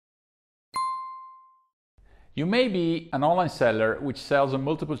You may be an online seller which sells on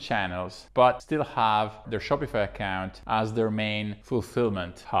multiple channels, but still have their Shopify account as their main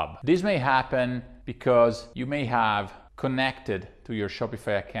fulfillment hub. This may happen because you may have connected to your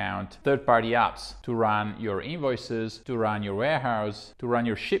Shopify account third-party apps to run your invoices, to run your warehouse, to run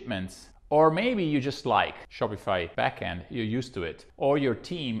your shipments. Or maybe you just like Shopify backend, you're used to it, or your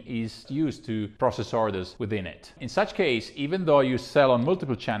team is used to process orders within it. In such case, even though you sell on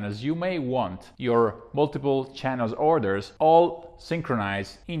multiple channels, you may want your multiple channels orders all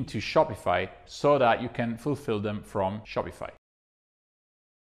synchronized into Shopify so that you can fulfill them from Shopify.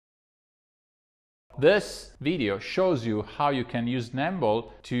 This video shows you how you can use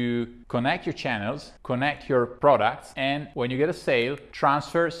Nembol to connect your channels, connect your products, and when you get a sale,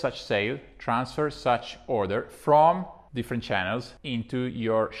 transfer such order from different channels into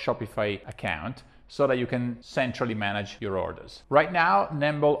your Shopify account so that you can centrally manage your orders. Right now,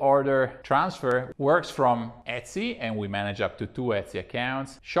 Nembol order transfer works from Etsy, and we manage up to 2 Etsy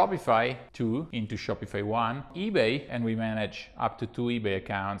accounts, Shopify 2 into Shopify 1, eBay, and we manage up to 2 eBay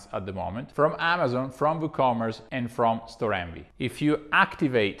accounts at the moment, from Amazon, from WooCommerce, and from StoreEnvy. If you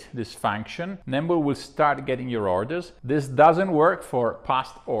activate this function, Nembol will start getting your orders. This doesn't work for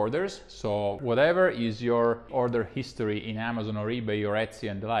past orders, so whatever is your order history in Amazon or eBay or Etsy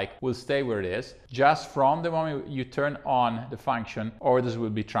and the like will stay where it is. Just from the moment you turn on the function, orders will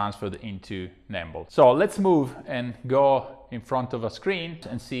be transferred into Nembol. So let's move and go in front of a screen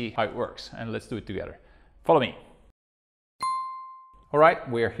and see how it works. And let's do it together. Follow me. All right,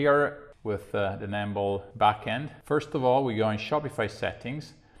 we're here with the Nembol backend. First of all, we go in Shopify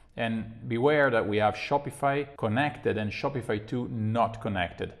settings, and beware that we have Shopify connected and Shopify 2 not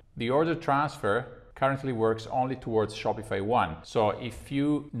connected. The order transfer currently works only towards Shopify 1. So if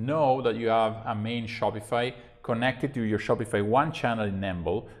you know that you have a main Shopify connected to your Shopify 1 channel in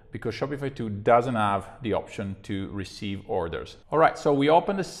Nembol, because Shopify 2 doesn't have the option to receive orders. All right, so we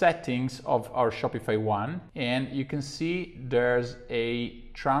open the settings of our Shopify 1, and you can see there's a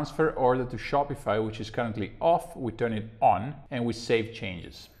transfer order to Shopify, which is currently off. We turn it on and we save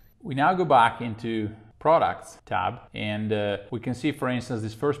changes. We now go back into Products tab, and we can see, for instance,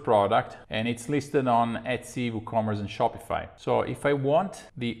 this first product, and it's listed on Etsy, WooCommerce, and Shopify. So if I want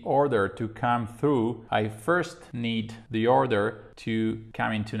the order to come through, I first need the order to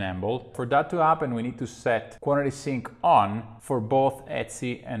come into Nembol. For that to happen, we need to set quantity sync on for both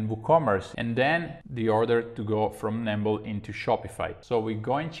Etsy and WooCommerce, and then the order to go from Nembol into Shopify. So we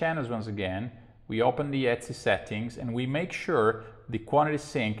go in channels once again, we open the Etsy settings, and we make sure the quantity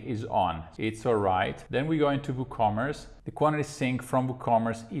sync is on. It's all right. Then we go into WooCommerce. The quantity sync from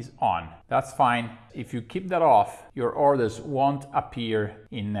WooCommerce is on. That's fine. If you keep that off, your orders won't appear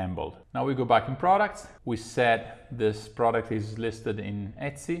in Nembol. Now we go back in products. We said this product is listed in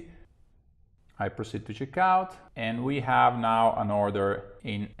Etsy. I proceed to checkout, and we have now an order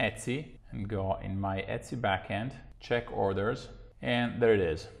in Etsy, and go in my Etsy backend, check orders, and there it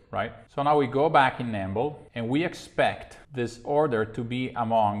is. Right? So now we go back in Nembol, and we expect this order to be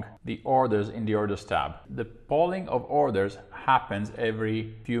among the orders in the orders tab. The polling of orders happens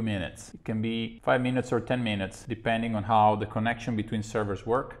every few minutes. It can be 5 minutes or 10 minutes, depending on how the connection between servers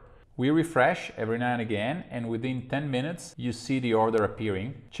work. We refresh every now and again, and within 10 minutes, you see the order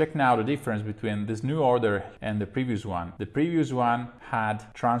appearing. Check now the difference between this new order and the previous one. The previous one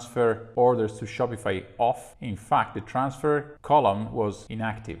had transfer orders to Shopify off. In fact, the transfer column was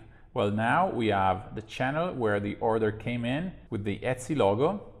inactive. Well, now we have the channel where the order came in with the Etsy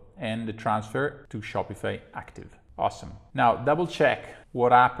logo and the transfer to Shopify active. Awesome. Now double check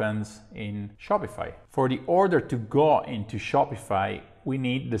what happens in Shopify. For the order to go into Shopify, we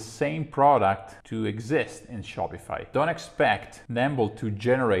need the same product to exist in Shopify. Don't expect Nembol to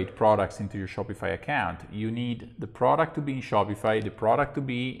generate products into your Shopify account. You need the product to be in Shopify, the product to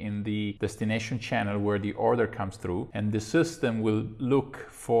be in the destination channel where the order comes through, and the system will look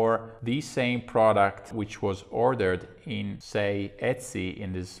for the same product which was ordered in, say, Etsy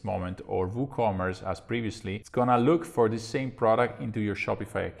in this moment, or WooCommerce as previously. It's gonna look for the same product into your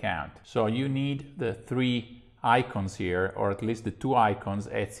Shopify account. So you need the 3 icons here, or at least the 2 icons,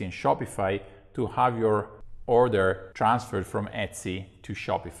 Etsy and Shopify, to have your order transferred from Etsy to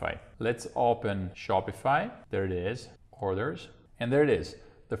Shopify. Let's open Shopify. There it is, orders, and there it is.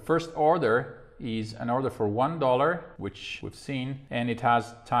 The first order is an order for $1, which we've seen, and it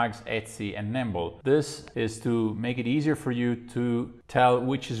has tags Etsy and Nembol. This is to make it easier for you to tell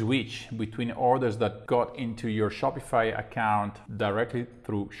which is which between orders that got into your Shopify account directly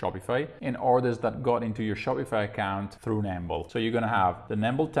through Shopify and orders that got into your Shopify account through Nembol. So you're gonna have the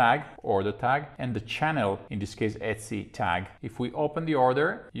Nembol tag, order tag, and the channel, in this case Etsy tag. If we open the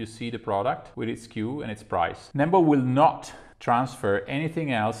order, you see the product with its SKU and its price. Nembol will not transfer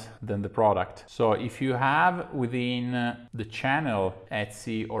anything else than the product. So if you have within the channel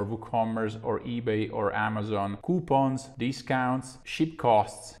Etsy or WooCommerce or eBay or Amazon coupons, discounts, ship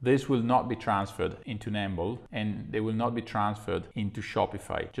costs, this will not be transferred into Nembol and they will not be transferred into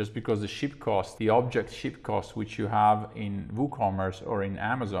Shopify, just because the ship cost, the object ship cost which you have in WooCommerce or in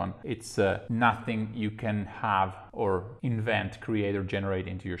Amazon, it's nothing you can have or invent, create or generate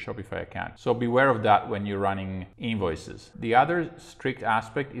into your Shopify account. So beware of that when you're running invoices. The other strict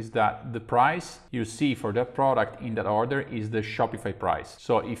aspect is that the price you see for that product in that order is the Shopify price.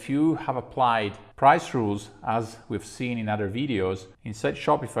 So if you have applied price rules, as we've seen in other videos, inside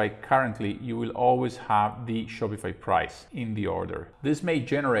Shopify currently you will always have the Shopify price in the order. This may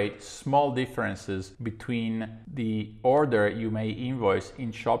generate small differences between the order you may invoice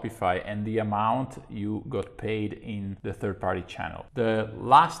in Shopify and the amount you got paid in the third-party channel. The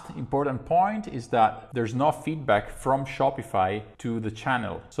last important point is that there's no feedback from Shopify to the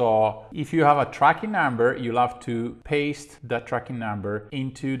channel. So if you have a tracking number, you'll have to paste that tracking number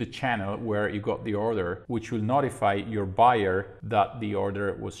into the channel where you got the order, which will notify your buyer that the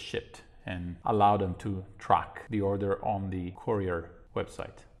order was shipped and allow them to track the order on the courier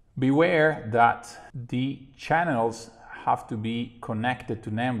website. Beware that the channels have to be connected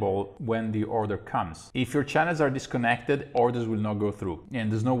to Nembol when the order comes. If your channels are disconnected, orders will not go through,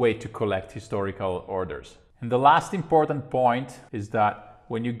 and there's no way to collect historical orders. And the last important point is that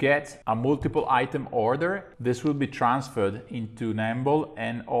when you get a multiple item order, this will be transferred into Nembol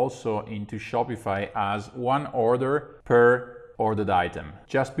and also into Shopify as one order per ordered item.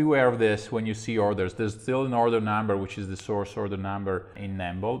 Just beware of this when you see orders. There's still an order number, which is the source order number in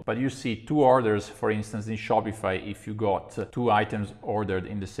Nembol, but you see two orders, for instance, in Shopify if you got two items ordered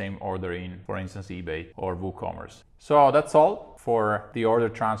in the same order in, for instance, eBay or WooCommerce. So that's all for the order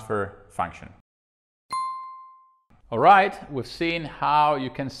transfer function. All right, we've seen how you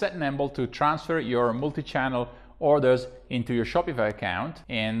can set Nembol to transfer your multi-channel orders into your Shopify account,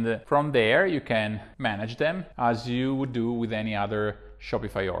 and from there you can manage them as you would do with any other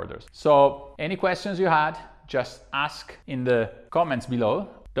Shopify orders. So any questions you had, just ask in the comments below.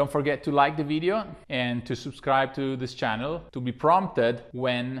 Don't forget to like the video and to subscribe to this channel to be prompted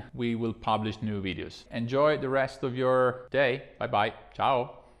when we will publish new videos. Enjoy the rest of your day. Bye bye.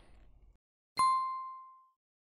 Ciao.